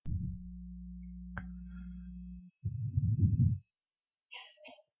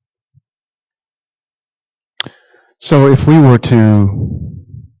So if we were to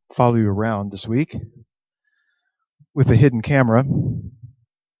follow you around this week with a hidden camera,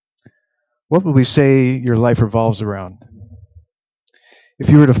 what would we say your life revolves around? If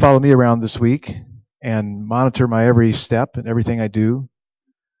you were to follow me around this week and monitor my every step and everything I do,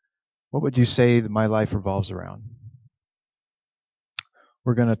 what would you say that my life revolves around?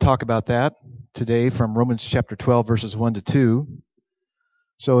 We're going to talk about that today from Romans chapter 12, verses 1 to 2.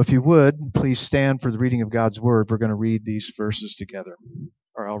 So if you would, please stand for the reading of God's Word. We're going to read these verses together,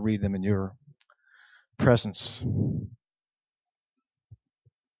 or I'll read them in your presence.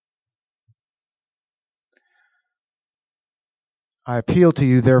 I appeal to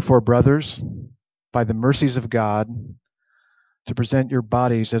you, therefore, brothers, by the mercies of God, to present your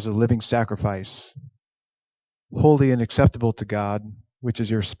bodies as a living sacrifice, holy and acceptable to God, which is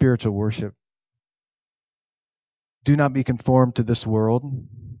your spiritual worship. Do not be conformed to this world,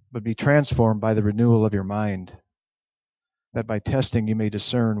 but be transformed by the renewal of your mind, that by testing you may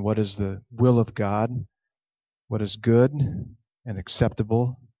discern what is the will of God, what is good and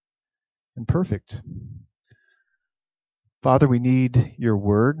acceptable and perfect. Father, we need your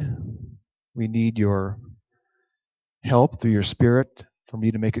word. We need your help through your Spirit for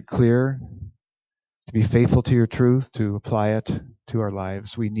me to make it clear, to be faithful to your truth, to apply it to our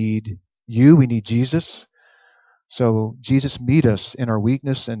lives. We need you. We need Jesus. So, Jesus, meet us in our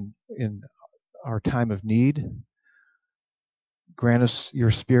weakness and in our time of need. Grant us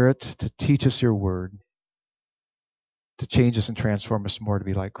your Spirit to teach us your word, to change us and transform us more to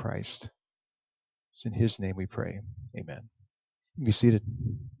be like Christ. It's in his name we pray. Amen. Be seated.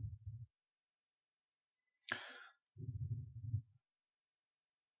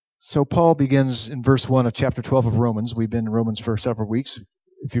 So Paul begins in verse 1 of chapter 12 of Romans. We've been in Romans for several weeks.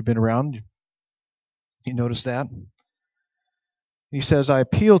 If you've been around, you notice that. He says, I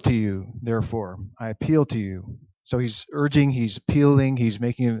appeal to you, therefore. I appeal to you. So he's urging, he's appealing, he's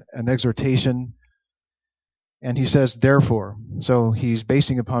making an exhortation. And he says, therefore. So he's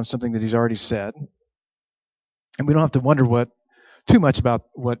basing upon something that he's already said. And we don't have to wonder too much about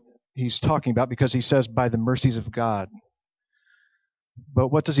what he's talking about, because he says, by the mercies of God. But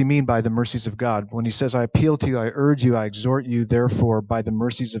what does he mean by the mercies of God? When he says, I appeal to you, I urge you, I exhort you, therefore, by the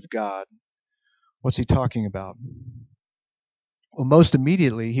mercies of God, what's he talking about? Well, most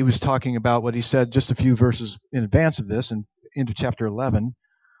immediately, he was talking about what he said just a few verses in advance of this, and into chapter 11,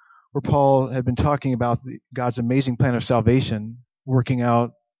 where Paul had been talking about God's amazing plan of salvation, working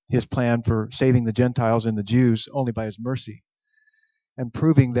out his plan for saving the Gentiles and the Jews only by his mercy, and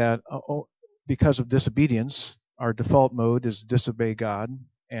proving that because of disobedience, our default mode is disobey God,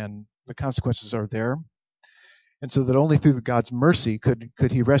 and the consequences are there. And so that only through God's mercy could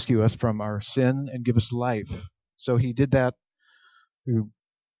he rescue us from our sin and give us life. So he did that through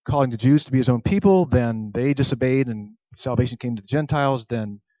calling the Jews to be his own people. Then they disobeyed, and salvation came to the Gentiles.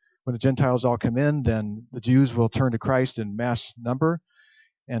 Then when the Gentiles all come in, then the Jews will turn to Christ in mass number.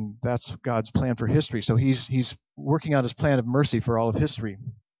 And that's God's plan for history. So he's working out his plan of mercy for all of history.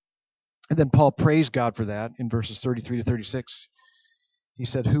 And then Paul praised God for that in verses 33 to 36. He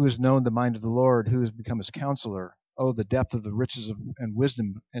said, who has known the mind of the Lord? Who has become his counselor? Oh, the depth of the riches and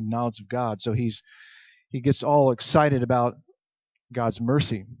wisdom and knowledge of God. So he gets all excited about God's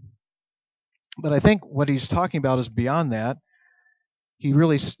mercy. But I think what he's talking about is beyond that. He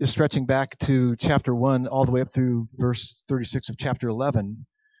really is stretching back to chapter 1 all the way up through verse 36 of chapter 11,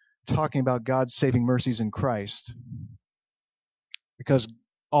 talking about God's saving mercies in Christ. Because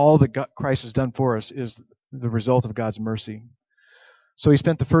all that Christ has done for us is the result of God's mercy. So he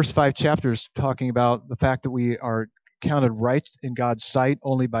spent the first 5 chapters talking about the fact that we are counted right in God's sight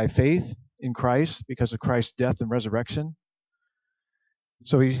only by faith in Christ because of Christ's death and resurrection.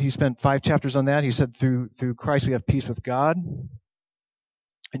 So he spent 5 chapters on that. He said through Christ we have peace with God.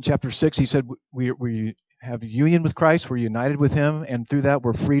 In chapter 6 he said we have union with Christ, we're united with him, and through that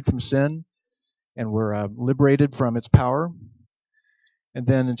we're freed from sin and we're liberated from its power. And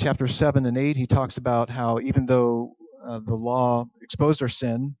then in chapter 7 and 8, he talks about how even though the law exposed our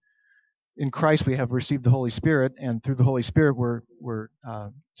sin, in Christ we have received the Holy Spirit, and through the Holy Spirit we're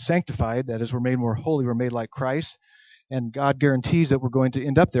sanctified. That is, we're made more holy, we're made like Christ, and God guarantees that we're going to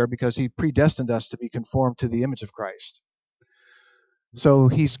end up there because he predestined us to be conformed to the image of Christ. So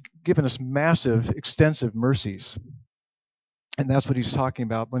he's given us massive, extensive mercies, and that's what he's talking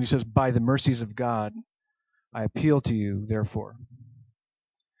about when he says, by the mercies of God, I appeal to you, therefore.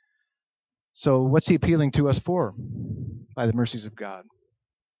 So what's he appealing to us for by the mercies of God?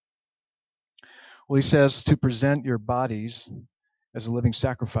 Well, he says to present your bodies as a living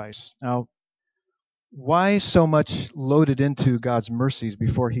sacrifice. Now, why so much loaded into God's mercies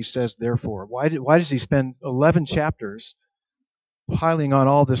before he says therefore? Why does he spend 11 chapters piling on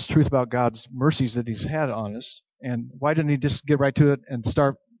all this truth about God's mercies that he's had on us? And why didn't he just get right to it and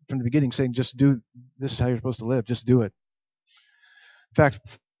start from the beginning saying, just do, this is how you're supposed to live, just do it? In fact,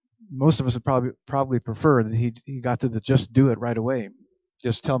 most of us would probably prefer that he got to the just do it right away.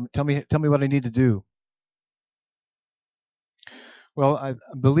 Just tell me what I need to do. Well, I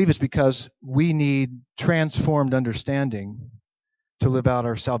believe it's because we need transformed understanding to live out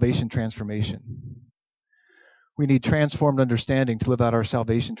our salvation transformation. We need transformed understanding to live out our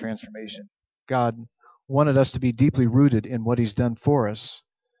salvation transformation. God wanted us to be deeply rooted in what he's done for us,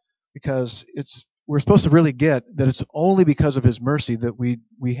 because we're supposed to really get that it's only because of his mercy that we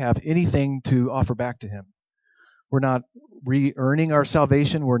have anything to offer back to him. We're not re-earning our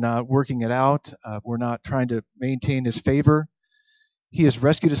salvation. We're not working it out. We're not trying to maintain his favor. He has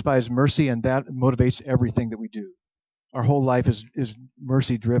rescued us by his mercy, and that motivates everything that we do. Our whole life is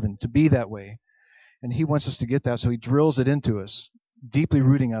mercy-driven, to be that way. And he wants us to get that, so he drills it into us, deeply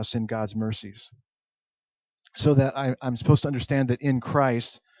rooting us in God's mercies. So that I'm supposed to understand that in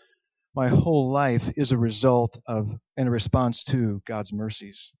Christ, my whole life is a result of and a response to God's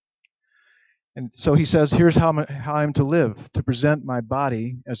mercies. And so he says, here's how I'm to live, to present my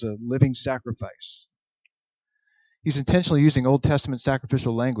body as a living sacrifice. He's intentionally using Old Testament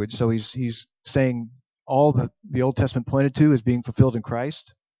sacrificial language, so he's saying all the Old Testament pointed to is being fulfilled in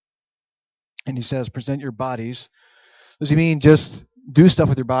Christ. And he says, present your bodies. Does he mean just do stuff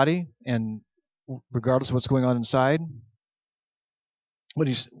with your body, and regardless of what's going on inside? What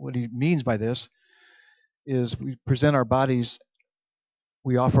he means by this is we present our bodies,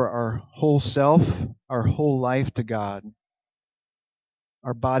 we offer our whole self, our whole life to God.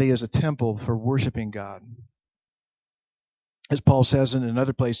 Our body is a temple for worshiping God. As Paul says in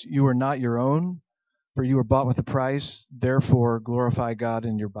another place, you are not your own, for you were bought with a price, therefore glorify God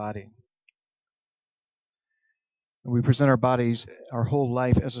in your body. And we present our bodies, our whole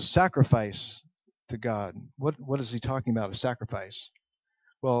life, as a sacrifice to God. What is he talking about, a sacrifice?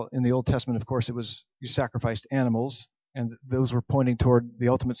 Well, in the Old Testament, of course, it was you sacrificed animals, and those were pointing toward the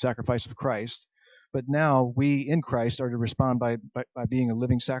ultimate sacrifice of Christ. But now we in Christ are to respond by being a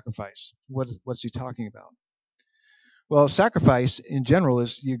living sacrifice. What's he talking about? Well, sacrifice in general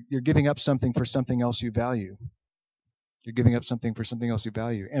is you're giving up something for something else you value. You're giving up something for something else you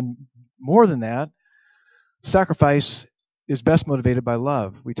value. And more than that, sacrifice is best motivated by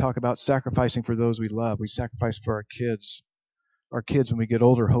love. We talk about sacrificing for those we love. We sacrifice for our kids. Our kids, when we get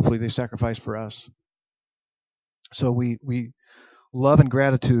older, hopefully they sacrifice for us. So we love and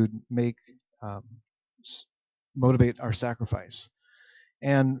gratitude motivate our sacrifice.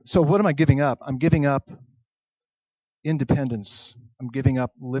 And so what am I giving up? I'm giving up independence. I'm giving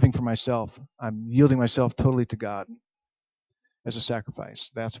up living for myself. I'm yielding myself totally to God as a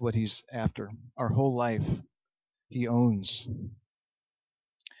sacrifice. That's what he's after. Our whole life he owns.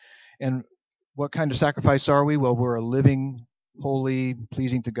 And what kind of sacrifice are we? Well, we're a living, holy,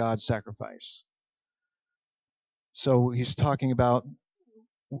 pleasing to God sacrifice. So he's talking about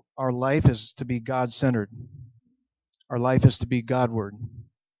our life is to be God-centered. Our life is to be Godward.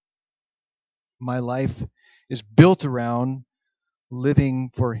 My life is built around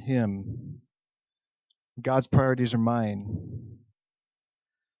living for him. God's priorities are mine.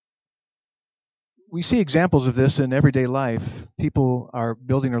 We see examples of this in everyday life. People are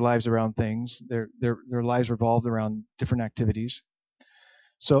building their lives around things. Their lives revolve around different activities.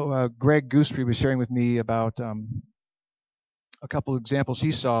 So Greg Gooseberry was sharing with me about a couple of examples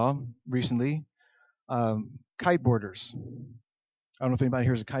he saw recently. Kiteboarders. I don't know if anybody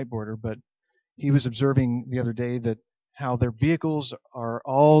here is a kiteboarder, but he was observing the other day that how their vehicles are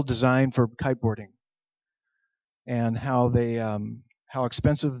all designed for kiteboarding, and how how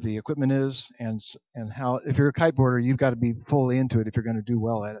expensive the equipment is, and how if you're a kiteboarder, you've got to be fully into it if you're going to do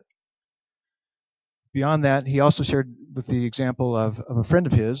well at it. Beyond that, he also shared with the example of a friend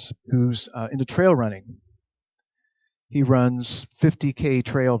of his who's into trail running. He runs 50K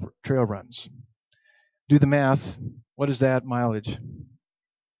trail runs. Do the math. What is that mileage?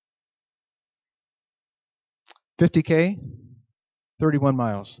 50K? 31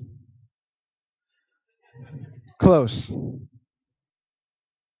 miles. Close.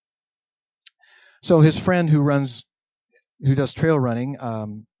 So his friend who does trail running,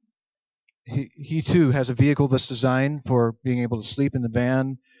 he too has a vehicle that's designed for being able to sleep in the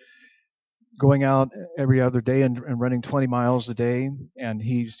van, going out every other day and running 20 miles a day. And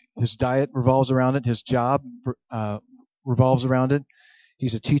his diet revolves around it. His job revolves around it.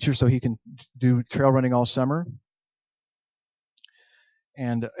 He's a teacher, so he can do trail running all summer.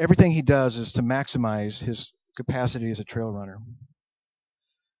 And everything he does is to maximize his capacity as a trail runner.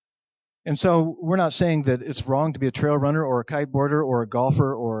 And so we're not saying that it's wrong to be a trail runner or a kiteboarder or a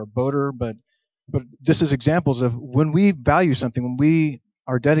golfer or a boater, but this is examples of when we value something, when we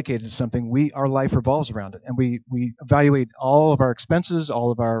are dedicated to something, our life revolves around it. And we evaluate all of our expenses,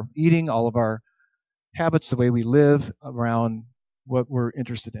 all of our eating, all of our habits, the way we live around what we're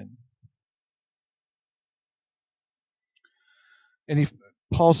interested in. And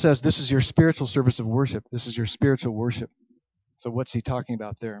Paul says this is your spiritual service of worship. This is your spiritual worship. So what's he talking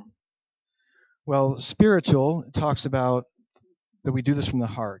about there? Well, spiritual talks about that we do this from the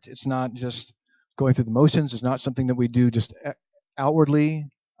heart. It's not just going through the motions. It's not something that we do just outwardly.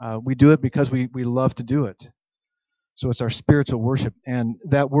 We do it because we love to do it. So it's our spiritual worship. And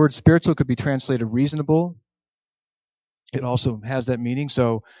that word spiritual could be translated reasonable. It also has that meaning.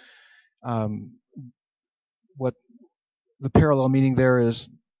 So what the parallel meaning there is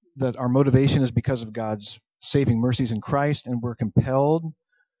that our motivation is because of God's saving mercies in Christ, and we're compelled.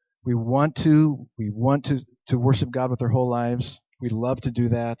 We want to worship God with our whole lives. We love to do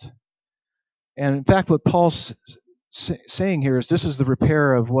that. And in fact, what Paul's saying here is this is the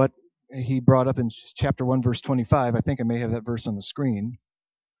repair of what he brought up in chapter 1, verse 25. I think I may have that verse on the screen,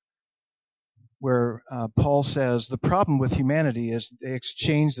 where Paul says the problem with humanity is they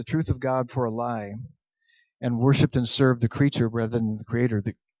exchanged the truth of God for a lie and worshipped and served the creature rather than the creator.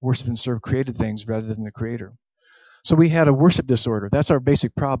 They worshipped and served created things rather than the creator. So we had a worship disorder. That's our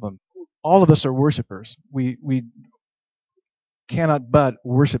basic problem. All of us are worshipers. We cannot but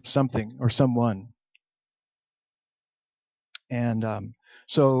worship something or someone. And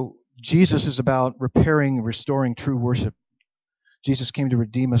so Jesus is about repairing and restoring true worship. Jesus came to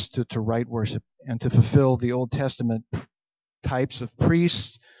redeem us to right worship and to fulfill the Old Testament types of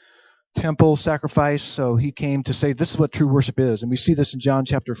priests, temple, sacrifice. So he came to say this is what true worship is. And we see this in John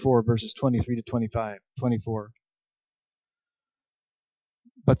chapter 4, verses 23 to 24.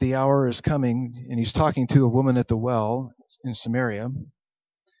 But the hour is coming, and he's talking to a woman at the well in Samaria,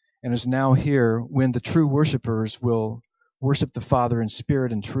 and is now here when the true worshipers will worship the Father in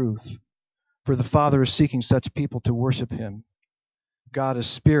spirit and truth. For the Father is seeking such people to worship him. God is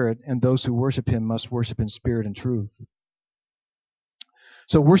spirit, and those who worship him must worship in spirit and truth.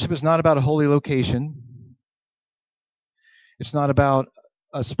 So worship is not about a holy location. It's not about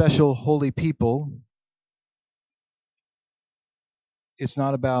a special holy people. It's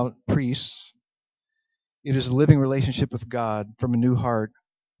not about priests. It is a living relationship with God from a new heart,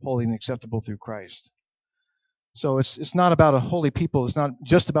 holy and acceptable through Christ. So it's not about a holy people. It's not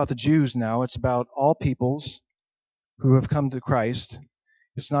just about the Jews now. It's about all peoples who have come to Christ.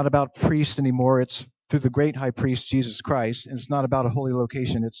 It's not about priests anymore. It's through the great high priest, Jesus Christ. And it's not about a holy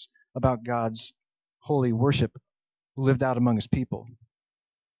location. It's about God's holy worship lived out among his people.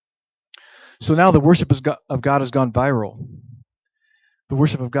 So now the worship of God has gone viral. The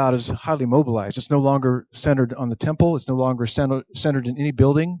worship of God is highly mobilized. It's no longer centered on the temple. It's no longer centered in any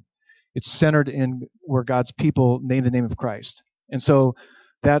building. It's centered in where God's people name the name of Christ. And so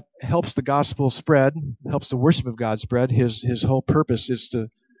that helps the gospel spread, helps the worship of God spread. His whole purpose is to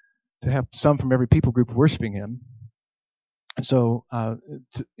have some from every people group worshiping him. And so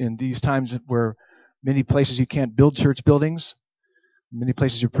in these times where many places you can't build church buildings, many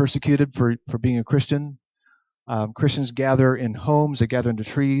places you're persecuted for being a Christian, Christians gather in homes, they gather under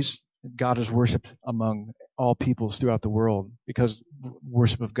trees. God is worshipped among all peoples throughout the world because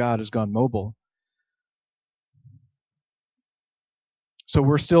worship of God has gone mobile. So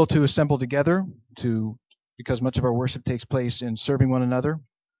we're still to assemble together because much of our worship takes place in serving one another.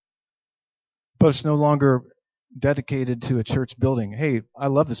 But it's no longer dedicated to a church building. Hey, I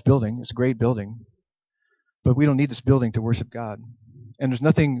love this building. It's a great building. But we don't need this building to worship God. And there's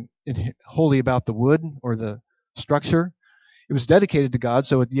nothing holy about the wood or the structure. It was dedicated to God,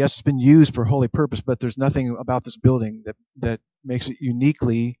 so yes, it's been used for holy purpose, but there's nothing about this building that makes it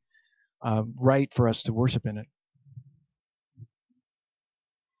uniquely right for us to worship in it.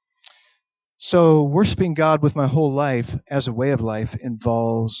 So worshiping God with my whole life as a way of life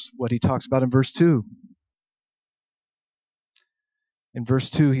involves what he talks about in verse 2. In verse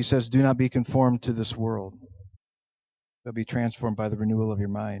 2, he says, do not be conformed to this world, but be transformed by the renewal of your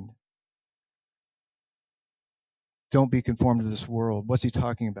mind. Don't be conformed to this world. What's he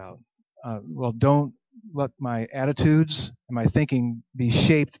talking about? Well, don't let my attitudes and my thinking be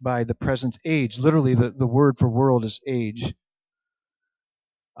shaped by the present age. Literally, the word for world is age.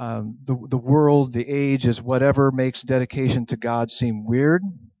 The world, the age, is whatever makes dedication to God seem weird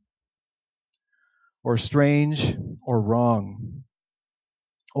or strange or wrong.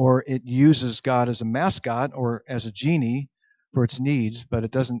 Or it uses God as a mascot or as a genie for its needs, but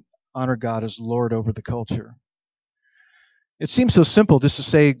it doesn't honor God as Lord over the culture. It seems so simple just to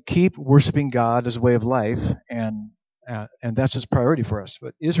say, keep worshiping God as a way of life, and that's His priority for us.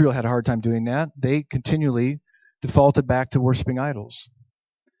 But Israel had a hard time doing that. They continually defaulted back to worshiping idols.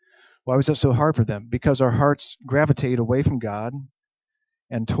 Why was that so hard for them? Because our hearts gravitate away from God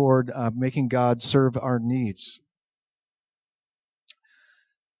and toward making God serve our needs.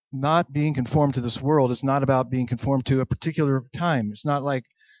 Not being conformed to this world is not about being conformed to a particular time. It's not like,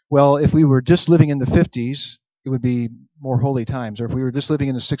 well, if we were just living in the 50s, it would be more holy times. Or if we were just living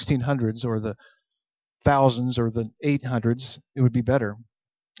in the 1600s or the thousands or the 800s, it would be better.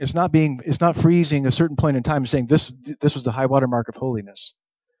 It's not freezing a certain point in time and saying this was the high water mark of holiness.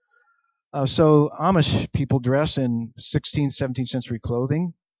 So Amish people dress in 16th, 17th century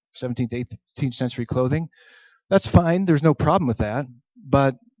clothing, 17th, 18th century clothing. That's fine. There's no problem with that.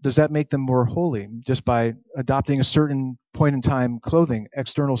 But does that make them more holy just by adopting a certain point in time clothing,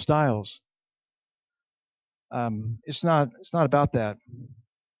 external styles? It's not about that.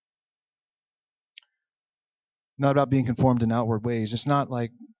 Not about being conformed in outward ways. It's not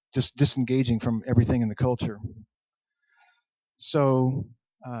like just disengaging from everything in the culture. So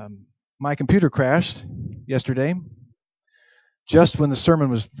my computer crashed yesterday. Just when the sermon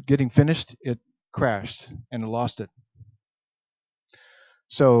was getting finished, it crashed and I lost it.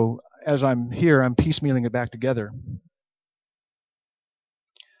 So as I'm here, I'm piecemealing it back together.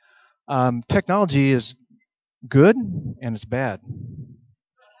 Technology is good and it's bad.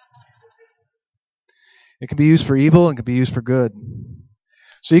 It can be used for evil and it can be used for good.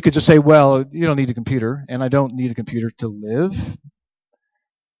 So you could just say, well, you don't need a computer, and I don't need a computer to live.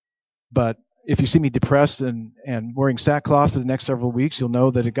 But if you see me depressed and wearing sackcloth for the next several weeks, you'll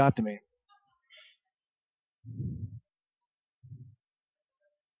know that it got to me.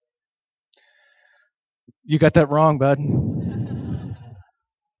 You got that wrong, bud.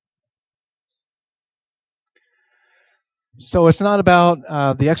 So it's not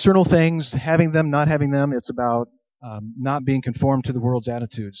about the external things, having them, not having them. It's about not being conformed to the world's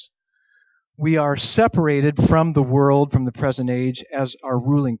attitudes. We are separated from the world, from the present age, as our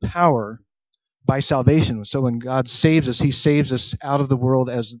ruling power by salvation. So when God saves us, He saves us out of the world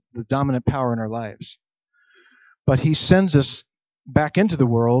as the dominant power in our lives. But He sends us back into the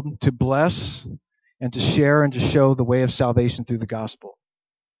world to bless and to share and to show the way of salvation through the gospel.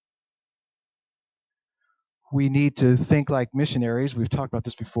 We need to think like missionaries. We've talked about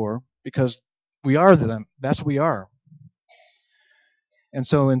this before, because we are them. That's what we are. And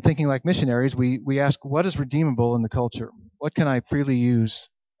so in thinking like missionaries, we ask, what is redeemable in the culture? What can I freely use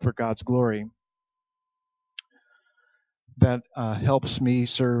for God's glory that helps me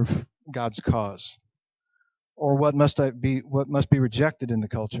serve God's cause? Or what must be rejected in the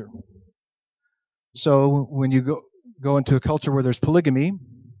culture? So when you go into a culture where there's polygamy,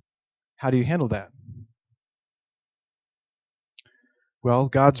 how do you handle that? Well,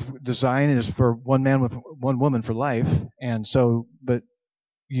 God's design is for one man with one woman for life, and so, but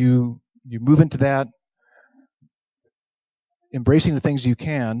you move into that, embracing the things you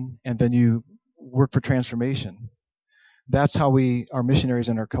can, and then you work for transformation. That's how we are missionaries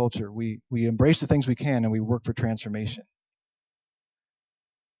in our culture. We embrace the things we can, and we work for transformation.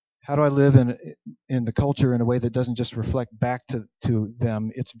 How do I live in the culture in a way that doesn't just reflect back to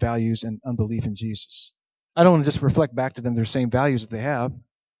them its values and unbelief in Jesus? I don't want to just reflect back to them their same values that they have.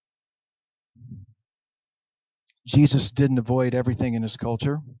 Jesus didn't avoid everything in his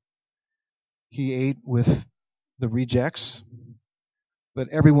culture. He ate with the rejects, but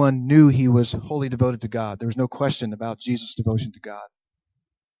everyone knew he was wholly devoted to God. There was no question about Jesus' devotion to God.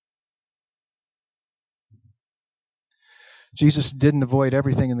 Jesus didn't avoid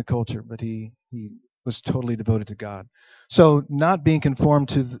everything in the culture, but he was totally devoted to God. So not being conformed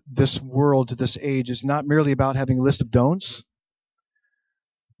to this world, to this age, is not merely about having a list of don'ts.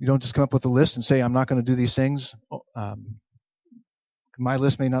 You don't just come up with a list and say, I'm not going to do these things. My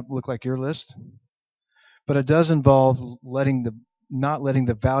list may not look like your list, but it does involve not letting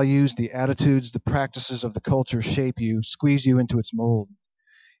the values, the attitudes, the practices of the culture shape you, squeeze you into its mold,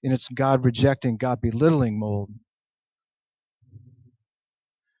 in its God-rejecting, God-belittling mold.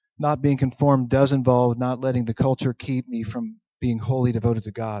 Not being conformed does involve not letting the culture keep me from being wholly devoted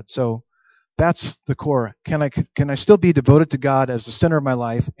to God. So that's the core. Can I still be devoted to God as the center of my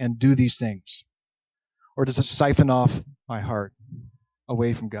life and do these things? Or does it siphon off my heart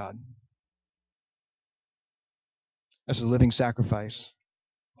away from God? As a living sacrifice,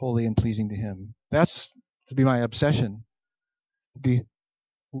 holy and pleasing to Him. That's to be my obsession. Be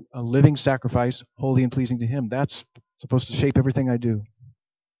a living sacrifice, holy and pleasing to Him. That's supposed to shape everything I do.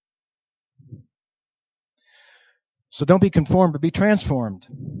 So don't be conformed, but be transformed.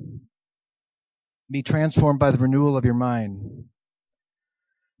 Be transformed by the renewal of your mind.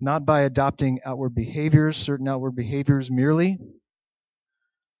 Not by adopting outward behaviors, certain outward behaviors merely.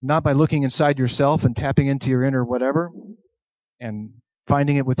 Not by looking inside yourself and tapping into your inner whatever and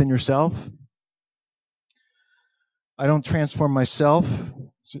finding it within yourself. I don't transform myself.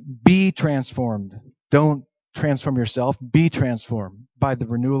 Be transformed. Don't transform yourself. Be transformed by the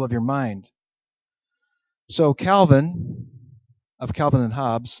renewal of your mind. So Calvin, of Calvin and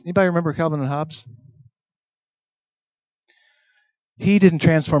Hobbes, anybody remember Calvin and Hobbes? He didn't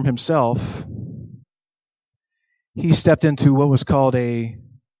transform himself. He stepped into what was called a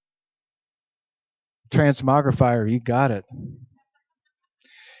transmogrifier. You got it.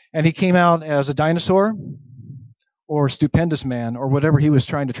 And he came out as a dinosaur or stupendous man or whatever he was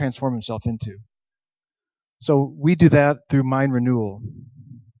trying to transform himself into. So we do that through mind renewal.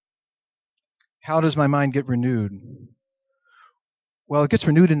 How does my mind get renewed? Well, it gets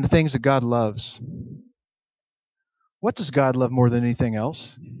renewed in the things that God loves. What does God love more than anything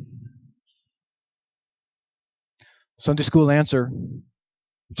else? Sunday school answer,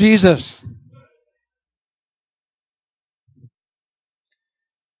 Jesus.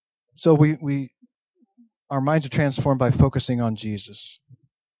 So our minds are transformed by focusing on Jesus.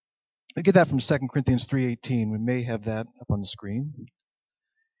 I get that from 2 Corinthians 3:18. We may have that up on the screen.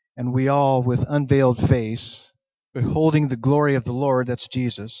 And we all, with unveiled face, beholding the glory of the Lord, that's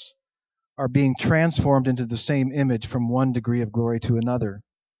Jesus, are being transformed into the same image from one degree of glory to another.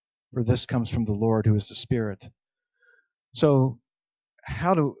 For this comes from the Lord, who is the Spirit. So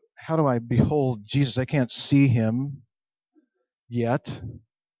how do I behold Jesus? I can't see him yet.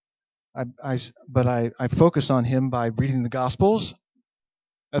 But I focus on him by reading the Gospels.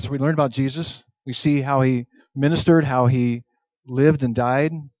 That's what we learn about Jesus. We see how he ministered, how he lived and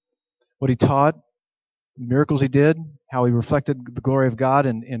died, what he taught, miracles he did, how he reflected the glory of God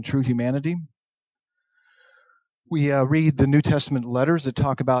in true humanity. We read the New Testament letters that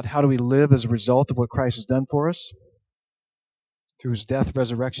talk about how do we live as a result of what Christ has done for us through his death,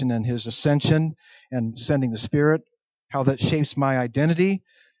 resurrection, and his ascension and sending the Spirit, how that shapes my identity.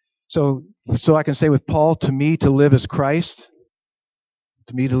 So I can say with Paul, to me to live is Christ.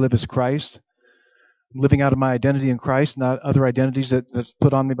 To me to live is Christ. Living out of my identity in Christ, not other identities that's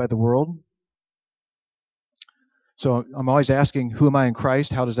put on me by the world. So I'm always asking, who am I in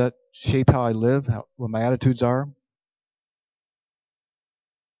Christ? How does that shape how I live, what my attitudes are?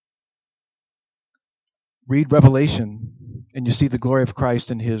 Read Revelation, and you see the glory of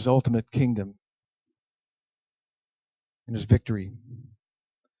Christ in his ultimate kingdom, in his victory.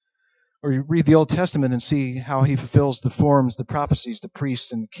 Or you read the Old Testament and see how he fulfills the forms, the prophecies, the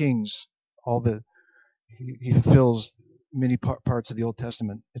priests and kings, he fulfills many parts of the Old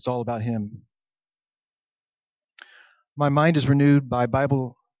Testament. It's all about him. My mind is renewed by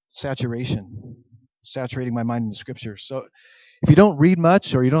Bible saturation, saturating my mind in the Scriptures. So if you don't read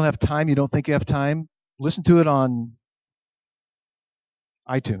much or you don't have time, you don't think you have time, listen to it on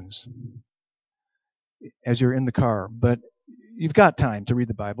iTunes as you're in the car. But you've got time to read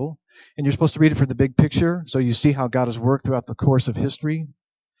the Bible, and you're supposed to read it for the big picture, so you see how God has worked throughout the course of history,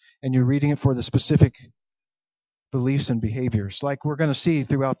 and you're reading it for the specific beliefs and behaviors, like we're going to see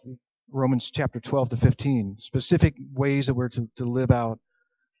throughout Romans chapter 12 to 15, specific ways that we're to live out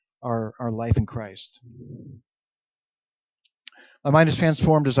our life in Christ. My mind is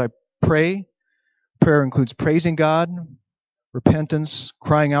transformed as I pray. Prayer includes praising God, repentance,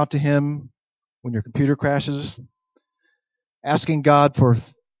 crying out to him when your computer crashes, asking God for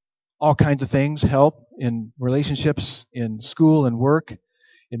all kinds of things, help in relationships, in school and work,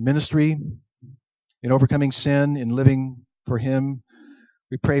 in ministry, in overcoming sin, in living for him.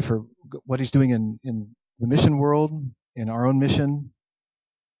 We pray for what he's doing in the mission world, in our own mission.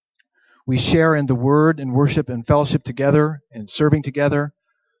 We share in the word and worship and fellowship together and serving together.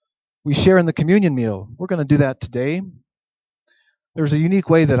 We share in the communion meal. We're going to do that today. There's a unique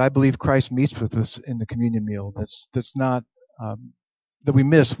way that I believe Christ meets with us in the communion meal that's not that we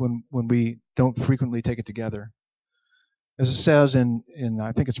miss when we don't frequently take it together. As it says in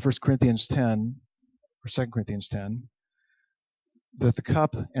I think it's 1 Corinthians 10 or 2 Corinthians 10, that the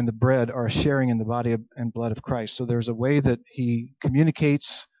cup and the bread are sharing in the body and blood of Christ. So there's a way that he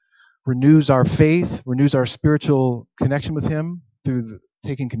communicates, renews our faith, renews our spiritual connection with him through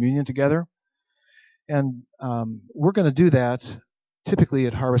taking communion together. And we're going to do that. Typically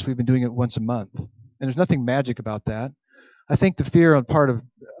at Harvest, we've been doing it once a month. And there's nothing magic about that. I think the fear on part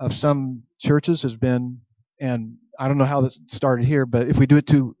of some churches has been, and I don't know how this started here, but if we do it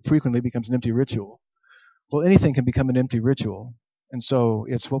too frequently, it becomes an empty ritual. Well, anything can become an empty ritual. And so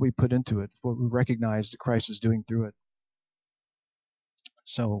it's what we put into it, what we recognize that Christ is doing through it.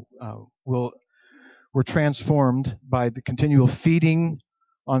 So we're transformed by the continual feeding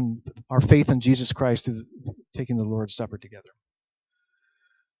on our faith in Jesus Christ through taking the Lord's Supper together.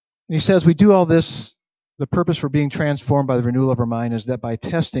 And he says we do all this, the purpose for being transformed by the renewal of our mind is that by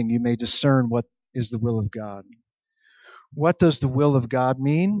testing you may discern what is the will of God. What does the will of God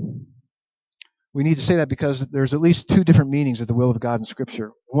mean? We need to say that because there's at least two different meanings of the will of God in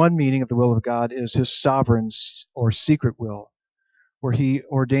Scripture. One meaning of the will of God is his sovereign or secret will, where he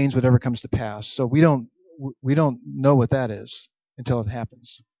ordains whatever comes to pass. So we don't know what that is until it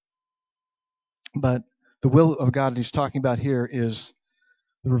happens. But the will of God that he's talking about here is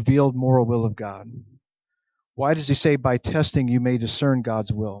the revealed moral will of God. Why does he say by testing you may discern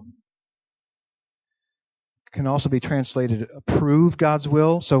God's will? It can also be translated approve God's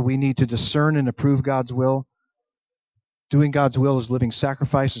will. So we need to discern and approve God's will. Doing God's will as living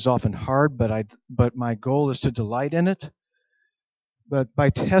sacrifice is often hard, but my goal is to delight in it. But by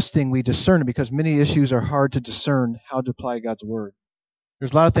testing, we discern it because many issues are hard to discern how to apply God's word.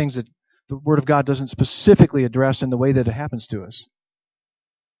 There's a lot of things that the Word of God doesn't specifically address in the way that it happens to us.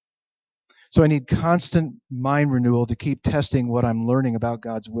 So I need constant mind renewal to keep testing what I'm learning about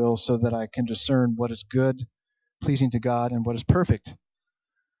God's will so that I can discern what is good, pleasing to God, and what is perfect.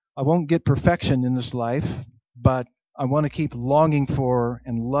 I won't get perfection in this life, but I want to keep longing for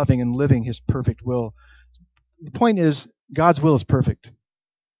and loving and living His perfect will. The point is, God's will is perfect.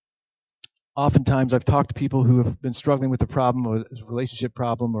 Oftentimes I've talked to people who have been struggling with a problem, or a relationship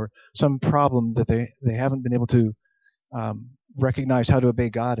problem, or some problem that they haven't been able to recognize how to obey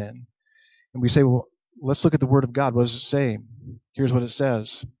God in. And we say, well, let's look at the Word of God. What does it say? Here's what it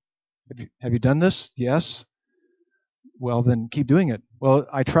says. Have you done this? Yes. Well, then keep doing it. Well,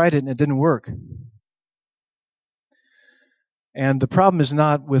 I tried it and it didn't work. And the problem is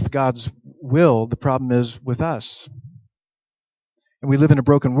not with God's will. The problem is with us. And we live in a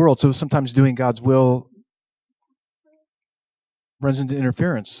broken world, so sometimes doing God's will runs into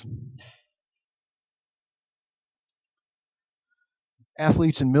interference.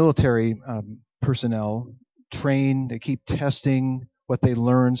 Athletes and military personnel train, they keep testing what they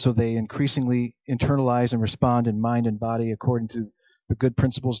learn so they increasingly internalize and respond in mind and body according to the good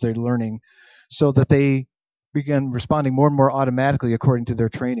principles they're learning, so that they begin responding more and more automatically according to their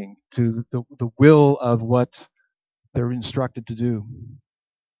training, to the will of what they're instructed to do.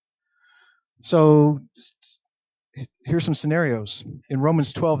 So here's some scenarios. In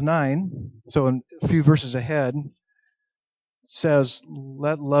Romans 12:9, so in a few verses ahead, it says,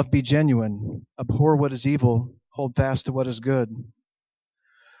 let love be genuine, abhor what is evil, hold fast to what is good.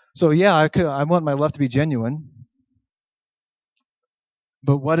 So yeah, I want my love to be genuine,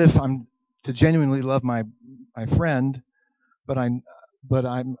 but what if I'm to genuinely love my friend, but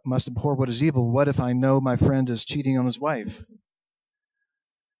I must abhor what is evil? What if I know my friend is cheating on his wife?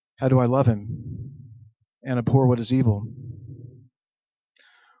 How do I love him and abhor what is evil?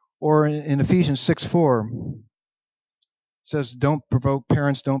 Or in Ephesians 6:4, it says,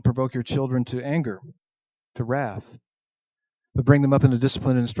 parents don't provoke your children to anger, to wrath, but bring them up in the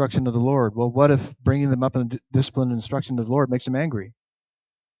discipline and instruction of the Lord. Well, what if bringing them up in the discipline and instruction of the Lord makes them angry?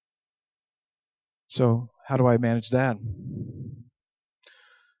 So how do I manage that?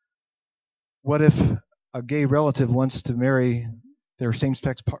 What if a gay relative wants to marry their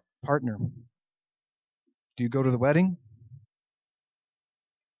same-sex partner? Do you go to the wedding?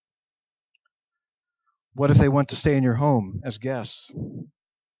 What if they want to stay in your home as guests?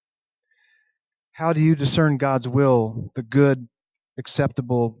 How do you discern God's will, the good,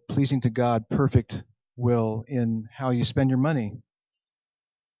 acceptable, pleasing to God, perfect will in how you spend your money?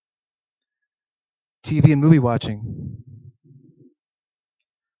 TV and movie watching,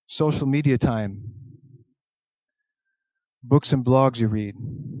 social media time, books and blogs you read,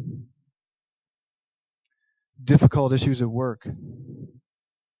 difficult issues at work,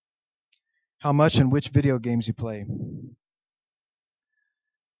 how much and which video games you play,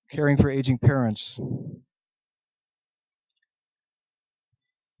 caring for aging parents.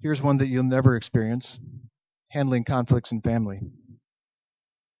 Here's one that you'll never experience: handling conflicts in family.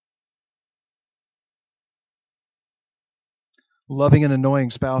 Loving an annoying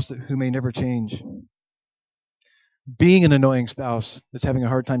spouse who may never change. Being an annoying spouse that's having a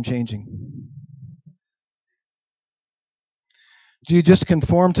hard time changing. Do you just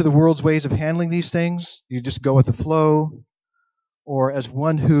conform to the world's ways of handling these things? Do you just go with the flow? Or as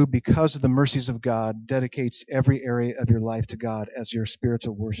one who, because of the mercies of God, dedicates every area of your life to God as your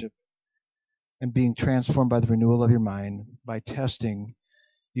spiritual worship, and being transformed by the renewal of your mind, by testing,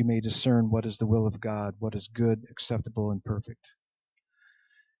 you may discern what is the will of God, what is good, acceptable, and perfect.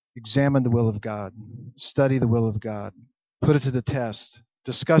 Examine the will of God. Study the will of God. Put it to the test.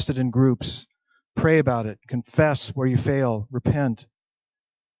 Discuss it in groups. Pray about it. Confess where you fail. Repent.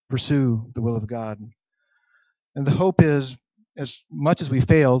 Pursue the will of God. And the hope is, as much as we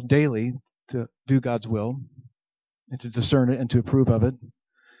fail daily to do God's will and to discern it and to approve of it,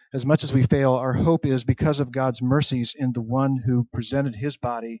 as much as we fail, our hope is because of God's mercies in the one who presented his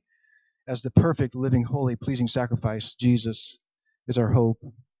body as the perfect, living, holy, pleasing sacrifice. Jesus is our hope,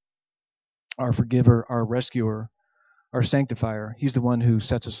 our forgiver, our rescuer, our sanctifier. He's the one who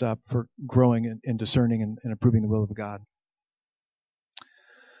sets us up for growing and discerning and approving the will of God.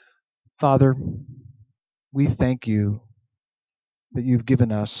 Father, we thank you that you've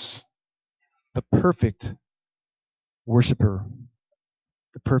given us the perfect worshiper,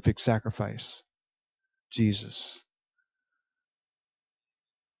 the perfect sacrifice, Jesus,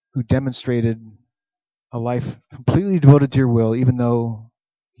 who demonstrated a life completely devoted to your will, even though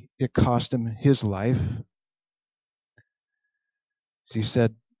it cost him his life. So he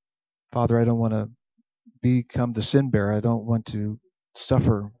said, Father, I don't want to become the sin bearer. I don't want to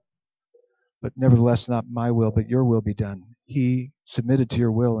suffer, but nevertheless, not my will, but your will be done. He submitted to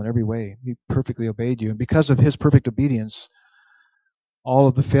your will in every way. He perfectly obeyed you. And because of his perfect obedience, all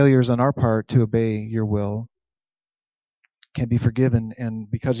of the failures on our part to obey your will can be forgiven.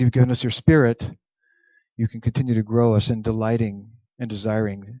 And because you've given us your Spirit, you can continue to grow us in delighting and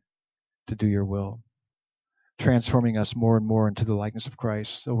desiring to do your will, transforming us more and more into the likeness of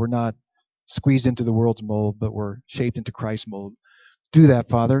Christ. So we're not squeezed into the world's mold, but we're shaped into Christ's mold. Do that,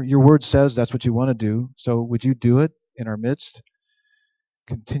 Father. Your word says that's what you want to do. So would you do it in our midst?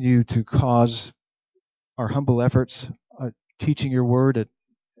 Continue to cause our humble efforts, teaching your word, at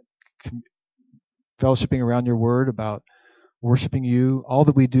fellowshipping around your word, about worshiping you. All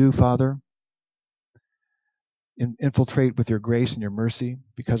that we do, Father, infiltrate with your grace and your mercy.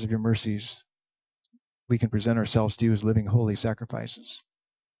 Because of your mercies, we can present ourselves to you as living holy sacrifices.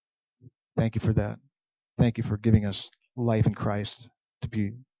 Thank you for that. Thank you for giving us life in Christ to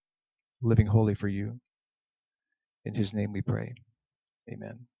be living holy for you. In his name we pray.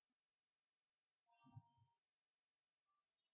 Amen.